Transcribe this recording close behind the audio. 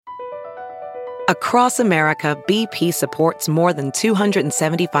Across America, BP supports more than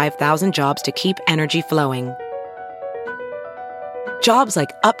 275,000 jobs to keep energy flowing. Jobs like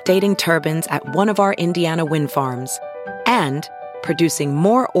updating turbines at one of our Indiana wind farms and producing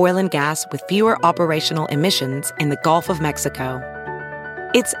more oil and gas with fewer operational emissions in the Gulf of Mexico.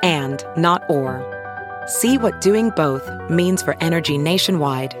 It's and, not or. See what doing both means for energy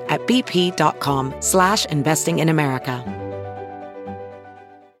nationwide at bp.com/investing in America.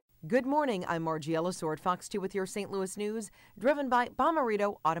 Good morning, I'm Margie Ellisor at Fox 2 with your St. Louis news, driven by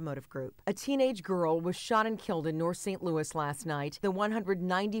Bomarito Automotive Group. A teenage girl was shot and killed in North St. Louis last night, the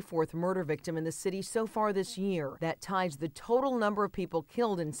 194th murder victim in the city so far this year. That ties the total number of people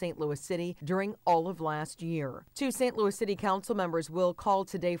killed in St. Louis City during all of last year. Two St. Louis City Council members will call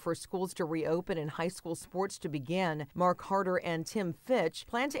today for schools to reopen and high school sports to begin. Mark Harder and Tim Fitch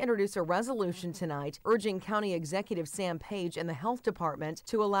plan to introduce a resolution tonight urging County Executive Sam Page and the Health Department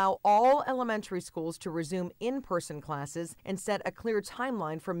to allow all elementary schools to resume in-person classes and set a clear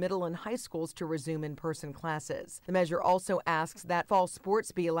timeline for middle and high schools to resume in-person classes. The measure also asks that fall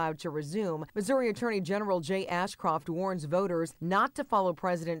sports be allowed to resume. Missouri Attorney General Jay Ashcroft warns voters not to follow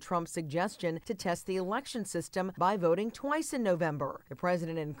President Trump's suggestion to test the election system by voting twice in November. The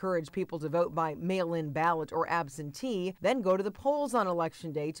president encouraged people to vote by mail-in ballot or absentee, then go to the polls on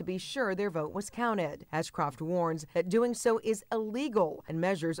Election Day to be sure their vote was counted. Ashcroft warns that doing so is illegal and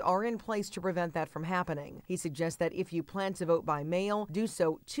measures are in place to prevent that from happening. He suggests that if you plan to vote by mail, do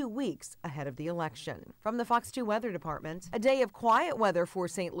so 2 weeks ahead of the election. From the Fox 2 Weather Department, a day of quiet weather for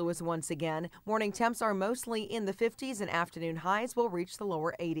St. Louis once again. Morning temps are mostly in the 50s and afternoon highs will reach the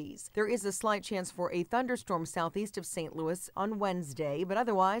lower 80s. There is a slight chance for a thunderstorm southeast of St. Louis on Wednesday, but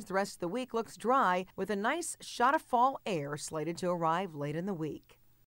otherwise the rest of the week looks dry with a nice shot of fall air slated to arrive late in the week.